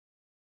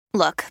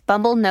Look,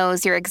 Bumble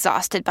knows you're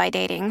exhausted by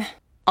dating.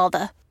 All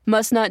the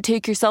must not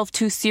take yourself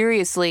too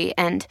seriously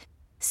and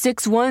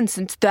 6'1"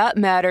 since that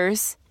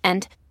matters.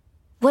 And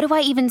what do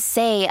I even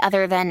say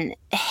other than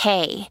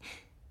hey?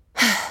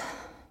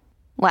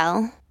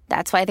 Well,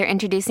 that's why they're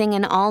introducing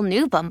an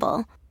all-new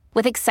Bumble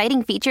with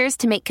exciting features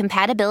to make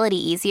compatibility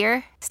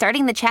easier,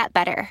 starting the chat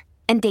better,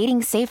 and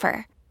dating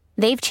safer.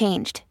 They've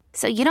changed,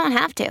 so you don't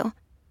have to.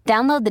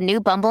 Download the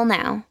new Bumble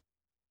now.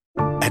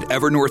 At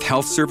Evernorth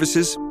Health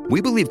Services, we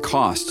believe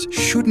costs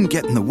shouldn't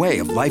get in the way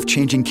of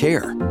life-changing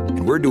care,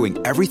 and we're doing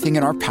everything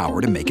in our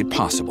power to make it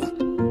possible.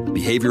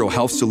 Behavioral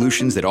health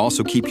solutions that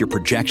also keep your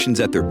projections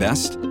at their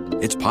best?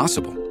 It's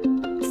possible.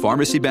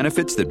 Pharmacy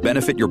benefits that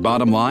benefit your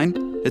bottom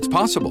line? It's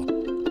possible.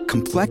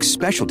 Complex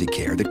specialty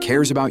care that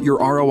cares about your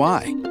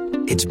ROI?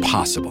 It's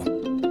possible.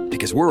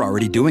 Because we're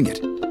already doing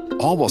it.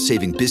 All while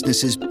saving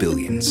businesses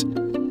billions.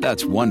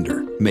 That's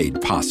Wonder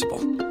made possible.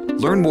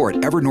 Learn more at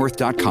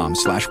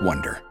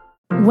evernorth.com/wonder.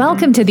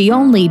 Welcome to the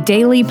only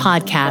daily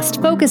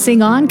podcast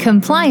focusing on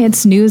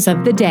compliance news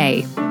of the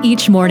day.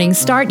 Each morning,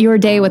 start your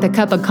day with a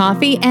cup of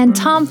coffee and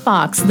Tom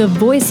Fox, the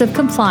voice of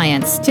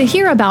compliance, to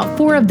hear about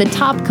 4 of the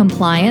top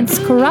compliance,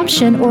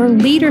 corruption, or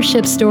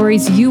leadership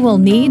stories you will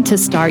need to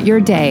start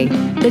your day.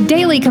 The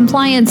Daily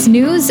Compliance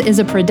News is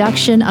a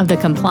production of the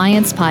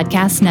Compliance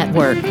Podcast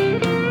Network.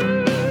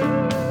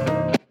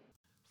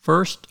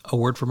 First, a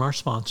word from our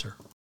sponsor.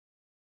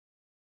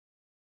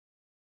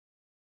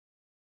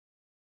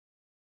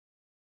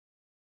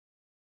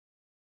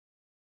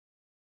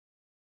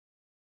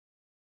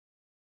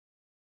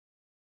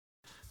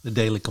 The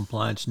Daily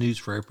Compliance News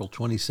for April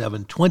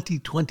 27,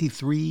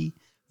 2023,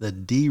 the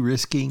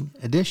De-Risking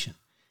Edition.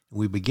 And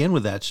we begin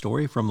with that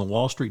story from the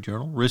Wall Street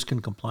Journal, Risk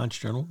and Compliance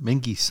Journal,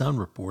 Mingy Sun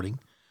reporting.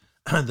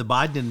 The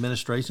Biden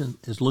administration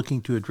is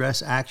looking to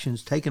address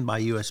actions taken by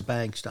U.S.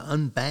 banks to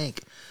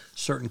unbank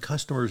certain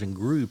customers and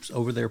groups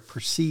over their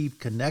perceived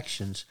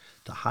connections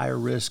to higher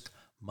risk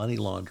money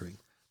laundering.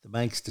 The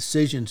bank's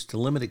decisions to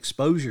limit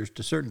exposures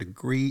to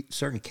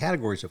certain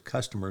categories of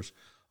customers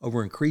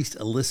over increased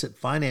illicit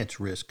finance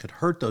risk could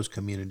hurt those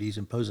communities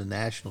and pose a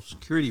national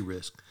security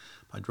risk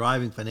by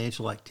driving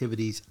financial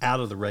activities out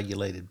of the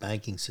regulated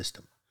banking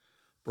system.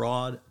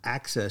 Broad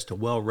access to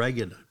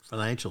well-regulated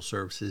financial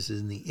services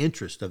is in the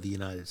interest of the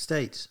United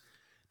States.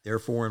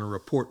 Therefore, in a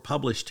report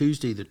published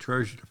Tuesday, the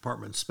Treasury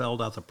Department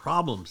spelled out the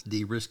problems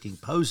de-risking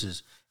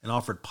poses and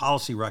offered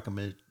policy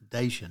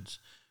recommendations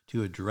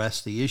to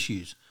address the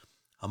issues,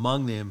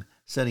 among them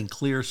setting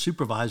clear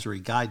supervisory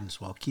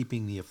guidance while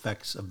keeping the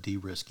effects of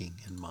de-risking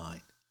in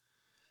mind.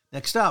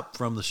 Next up,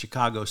 from the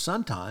Chicago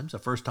Sun-Times, a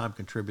first-time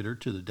contributor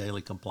to the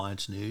Daily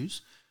Compliance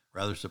News,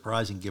 rather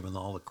surprising given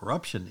all the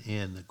corruption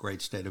in the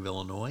great state of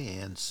Illinois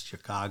and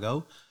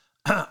Chicago.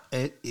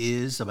 It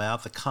is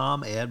about the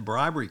ComEd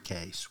bribery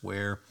case,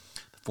 where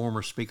the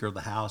former Speaker of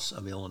the House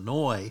of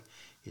Illinois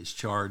is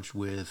charged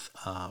with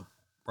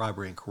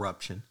bribery and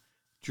corruption.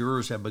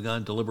 Jurors have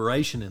begun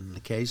deliberation in the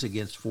case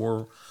against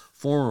 4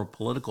 former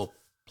political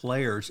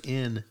players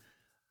in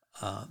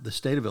the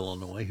state of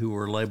Illinois who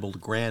were labeled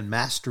grand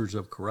masters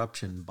of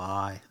corruption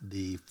by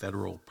the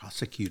federal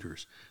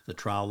prosecutors. The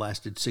trial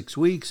lasted 6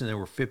 weeks, and there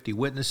were 50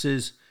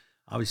 witnesses,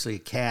 obviously a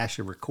cache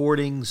of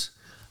recordings,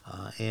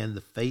 and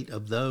the fate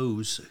of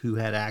those who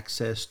had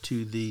access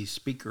to the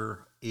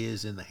speaker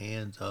is in the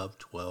hands of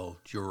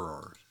 12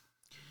 jurors.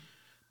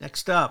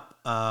 Next up,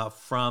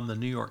 from the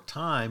New York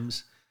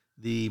Times,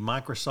 the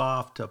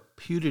Microsoft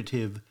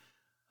putative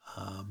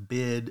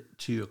bid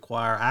to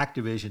acquire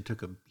Activision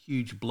took a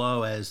huge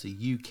blow as the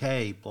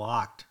UK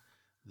blocked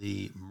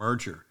the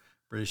merger.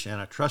 British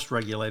antitrust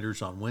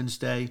regulators on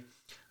Wednesday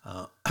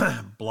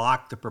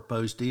blocked the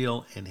proposed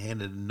deal and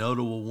handed a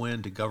notable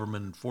win to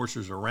government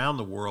enforcers around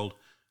the world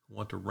who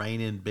want to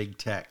rein in big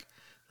tech.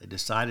 They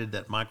decided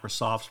that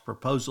Microsoft's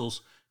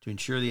proposals to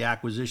ensure the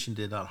acquisition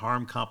did not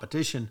harm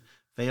competition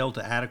failed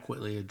to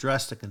adequately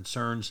address the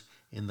concerns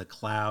in the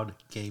cloud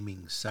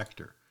gaming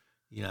sector.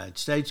 The United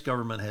States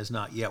government has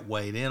not yet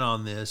weighed in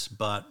on this,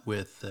 but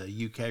with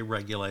UK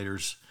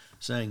regulators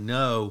saying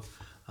no,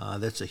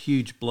 that's a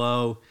huge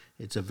blow.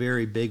 It's a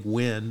very big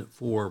win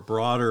for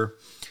broader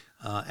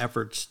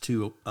efforts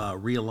to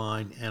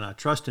realign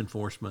antitrust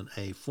enforcement,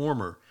 a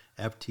former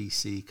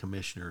FTC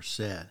commissioner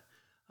said.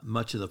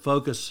 Much of the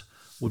focus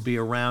would be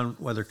around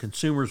whether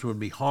consumers would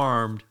be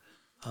harmed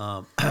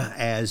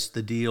as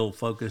the deal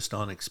focused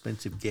on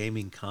expensive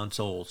gaming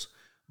consoles.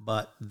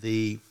 But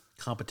the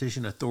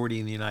Competition Authority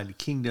in the United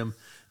Kingdom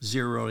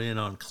zeroed in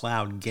on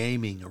cloud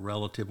gaming, a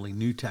relatively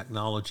new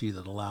technology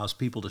that allows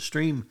people to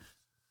stream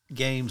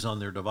games on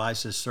their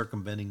devices,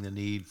 circumventing the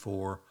need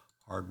for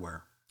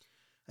hardware.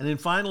 And then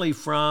finally,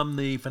 from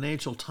the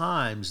Financial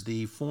Times,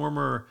 the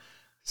former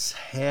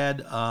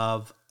head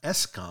of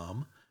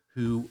ESCOM,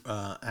 who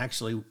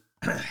actually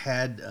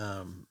had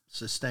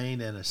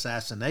sustained an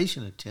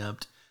assassination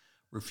attempt,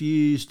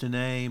 refused to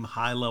name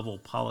high-level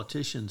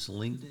politicians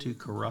linked to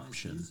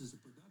corruption.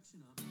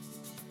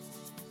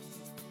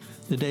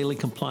 The Daily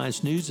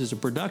Compliance News is a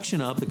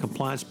production of the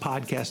Compliance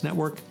Podcast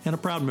Network and a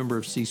proud member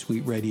of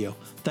C-Suite Radio.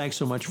 Thanks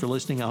so much for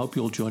listening. I hope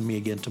you'll join me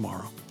again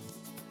tomorrow.